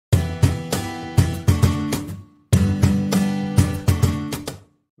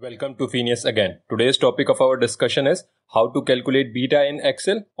Welcome to Fenius again. Today's topic of our discussion is how to calculate beta in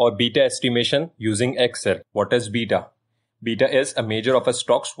Excel or beta estimation using Excel. What is beta? Beta is a measure of a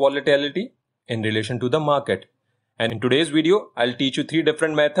stock's volatility in relation to the market. And in today's video, I'll teach you three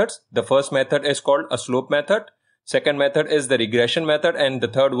different methods. The first method is called a slope method. Second method is the regression method. And the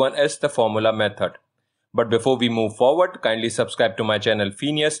third one is the formula method. But before we move forward, kindly subscribe to my channel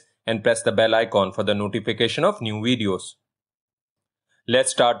Fenius and press the bell icon for the notification of new videos.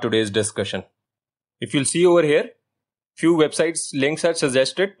 Let's start today's discussion. If you'll see over here, few websites links are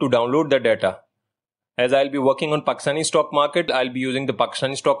suggested to download the data. As I'll be working on Pakistani stock market, I'll be using the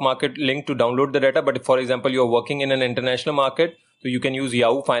Pakistani stock market link to download the data. But if, for example, you're working in an international market, so you can use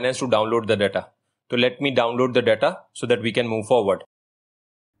Yahoo Finance to download the data. So let me download the data so that we can move forward.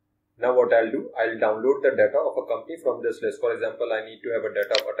 Now what I'll do, I'll download the data of a company from this list. For example, I need to have a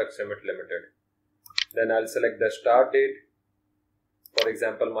data of Atak Cement Limited. Then I'll select the start date. For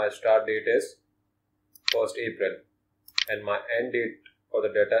example, my start date is 1st April and my end date for the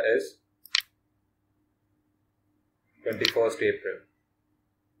data is 21st April.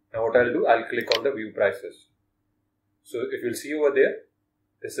 Now what I'll do, I'll click on the view prices. So if you'll see over there,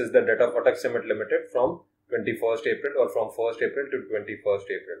 this is the data of Atak Cement Limited from 21st April or from 1st April to 21st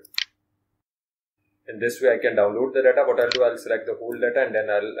April. In this way I can download the data. What I'll do, I'll select the whole data and then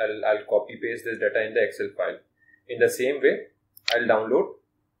I'll copy paste this data in the Excel file. In the same way, I'll download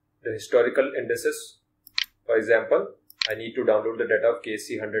the historical indices. For example, I need to download the data of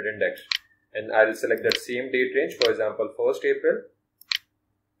KC 100 index and I'll select that same date range, for example 1st April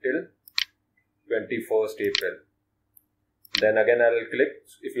till 21st April. Then again I'll click,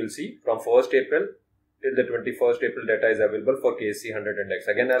 if you'll see, from 1st April till the 21st April data is available for KC 100 index.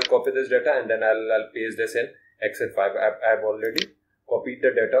 Again I'll copy this data and then I'll paste this in Excel file. I've already copied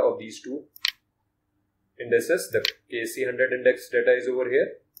the data of these two indices. The KC 100 index data is over here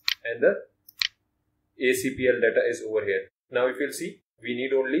and the ACPL data is over here. Now if you'll see, we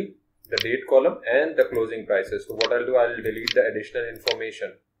need only the date column and the closing prices. So what I'll do, I'll delete the additional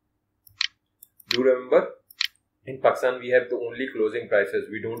information. Do remember, in Pakistan we have the only closing prices.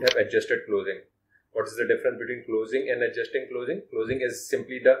 We don't have adjusted closing. What is the difference between closing and adjusting closing? Closing is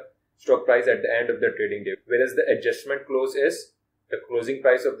simply the stock price at the end of the trading day, whereas the adjustment close is the closing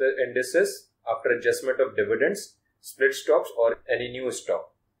price of the indices after adjustment of dividends, split stocks or any new stock.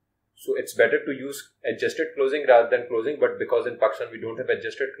 So it's better to use adjusted closing rather than closing, but because in Pakistan we don't have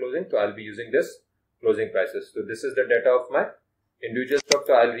adjusted closing, so I'll be using this closing prices. So this is the data of my individual stock.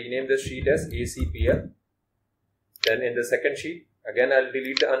 So I'll rename this sheet as ACPL. Then in the second sheet, again I'll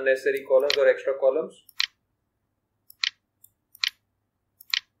delete the unnecessary columns or extra columns.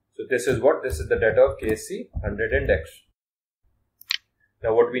 So this is what? This is the data of KC 100 index.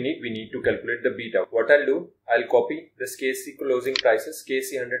 Now what we need to calculate the beta. What I'll do, I'll copy this KC closing prices,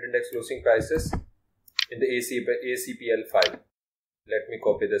 KC 100 index closing prices in the ACPL file. Let me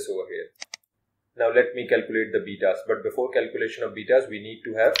copy this over here. Now let me calculate the betas. But before calculation of betas, we need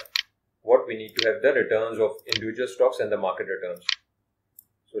to have what? We need to have the returns of individual stocks and the market returns.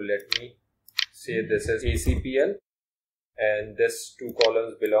 So let me say this is ACPL and this two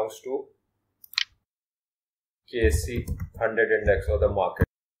columns belongs to KC 100 index or the market.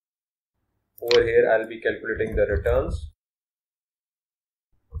 Over here I'll be calculating the returns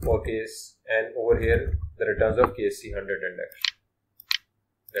for case, and over here the returns of KC 100 index.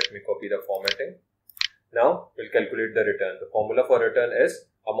 Let me copy the formatting. Now we'll calculate the return. The formula for return is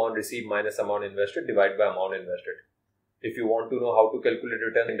amount received minus amount invested divided by amount invested. If you want to know how to calculate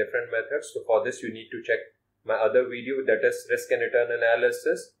return in different methods, so for this you need to check my other video, that is risk and return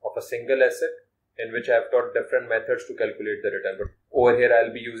analysis of a single asset, in which I have taught different methods to calculate the return. But over here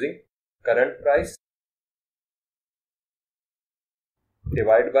I'll be using current price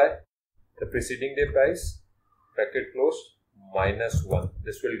divided by the preceding day price, bracket close, minus 1.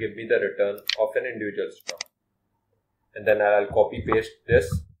 This will give me the return of an individual stock. And then I'll copy paste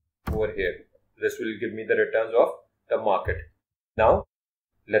this over here. This will give me the returns of the market. Now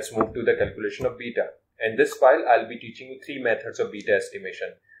let's move to the calculation of beta. In this file I'll be teaching you three methods of beta estimation.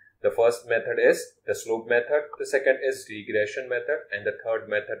 The first method is the slope method, the second is regression method, and the third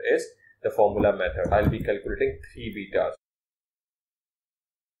method is the formula method. I'll be calculating three betas.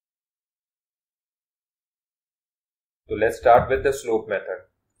 So let's start with the slope method.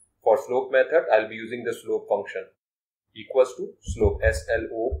 For slope method, I'll be using the slope function equals to slope,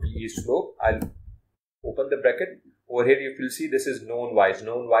 S-L-O-P-E, slope. I'll open the bracket. Over here you will see this is known Y's.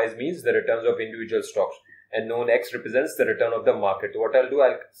 Known Y's means the returns of individual stocks, and known X represents the return of the market. What I'll do,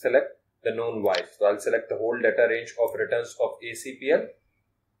 I'll select the known Y's. So I'll select the whole data range of returns of ACPL,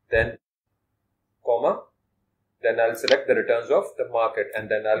 then comma, then I'll select the returns of the market and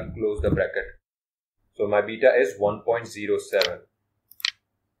then I'll close the bracket. So my beta is 1.07.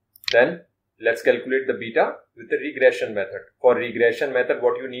 Then let's calculate the beta with the regression method. For regression method,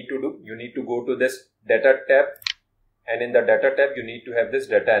 what you need to do, you need to go to this data tab, and in the data tab you need to have this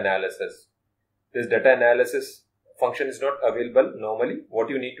data analysis. This data analysis function is not available normally. What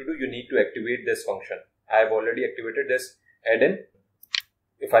you need to do, you need to activate this function. I have already activated this add-in.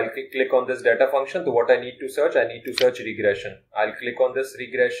 If I'll click on this data function, so what I need to search regression. I'll click on this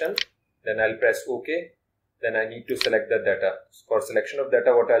regression, then I'll press OK. Then I need to select the data. For selection of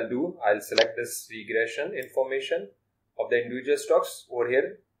data, what I'll do, I'll select this regression information of the individual stocks over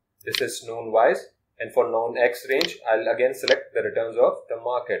here. This is known Ys, and for known X range, I'll again select the returns of the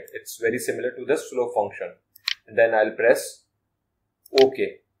market. It's very similar to the slope function. And then I'll press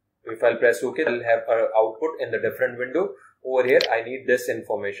OK. If I'll press OK, I'll have an output in the different window. Over here, I need this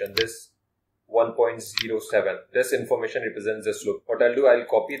information, this 1.07. This information represents the slope. What I'll do, I'll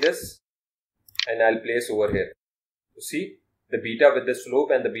copy this and I'll place over here. You see, the beta with the slope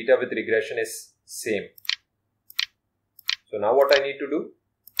and the beta with regression is same. So now what I need to do,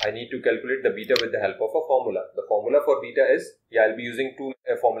 I need to calculate the beta with the help of a formula. The formula for beta is, I'll be using two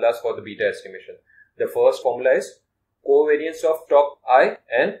formulas for the beta estimation. The first formula is covariance of stock I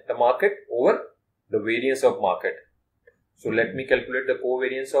and the market over the variance of market. So let me calculate the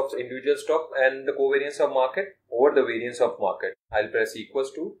covariance of individual stock and the covariance of market over the variance of market. I'll press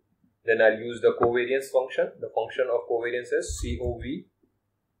equals to, then I'll use the covariance function. The function of covariance is covariance,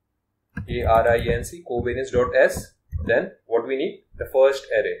 covariance.s. Then what we need? The first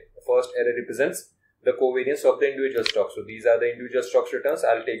array. The first array represents the covariance of the individual stocks. So these are the individual stocks returns.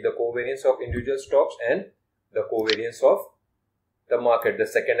 I'll take the covariance of individual stocks and the covariance of the market. The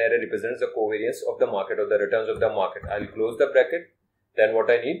second array represents the covariance of the market or the returns of the market. I'll close the bracket. Then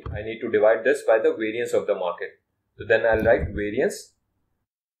what I need to divide this by the variance of the market. So then I'll write variance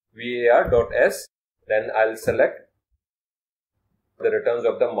var.s. Then I'll select the returns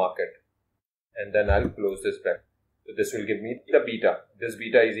of the market and then I'll close this bracket. So this will give me the beta. This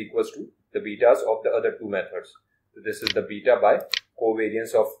beta is equals to the betas of the other two methods. So this is the beta by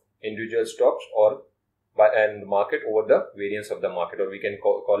covariance of individual stocks or by and market over the variance of the market, or we can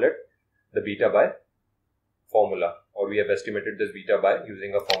call it the beta by formula, or we have estimated this beta by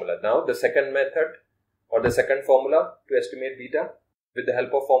using a formula. Now the second method or the second formula to estimate beta with the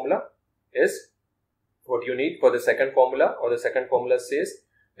help of formula is what you need for the second formula, or the second formula says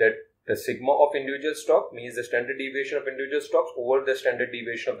that the sigma of individual stock means the standard deviation of individual stocks over the standard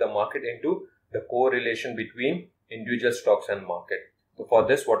deviation of the market into the correlation between individual stocks and market. So for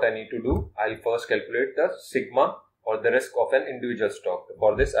this, what I need to do, I'll first calculate the sigma or the risk of an individual stock.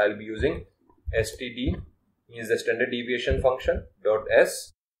 For this, I'll be using STD, means the standard deviation function dot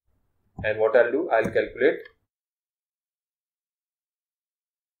s, and what I'll do, I'll calculate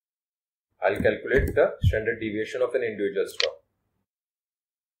the standard deviation of an individual stock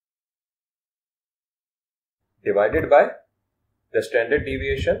divided by the standard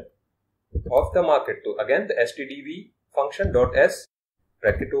deviation of the market. So again, the STDV function dot s,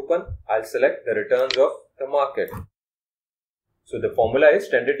 bracket open, I'll select the returns of the market. So the formula is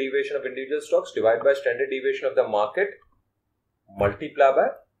standard deviation of individual stocks divided by standard deviation of the market multiply by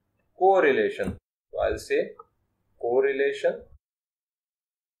correlation. So I'll say correlation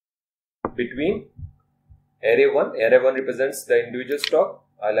between array 1. Array 1 represents the individual stock.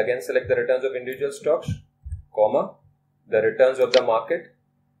 I'll again select the returns of individual stocks, comma, the returns of the market,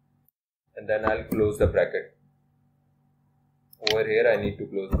 and then I'll close the bracket. Over here I need to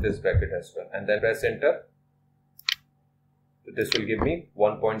close this bracket as well and then press enter. So this will give me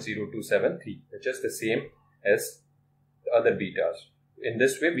 1.0273, which is the same as the other betas. In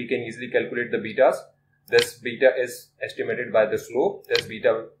this way we can easily calculate the betas. This beta is estimated by the slope, this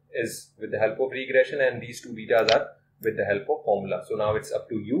beta is with the help of regression, and these two betas are with the help of formula. So now it's up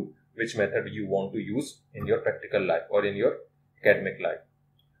to you which method you want to use in your practical life or in your academic life.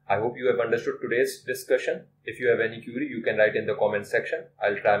 I hope you have understood today's discussion. If you have any query, you can write in the comment section.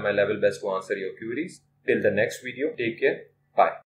 I'll try my level best to answer your queries. Till the next video, take care. Bye.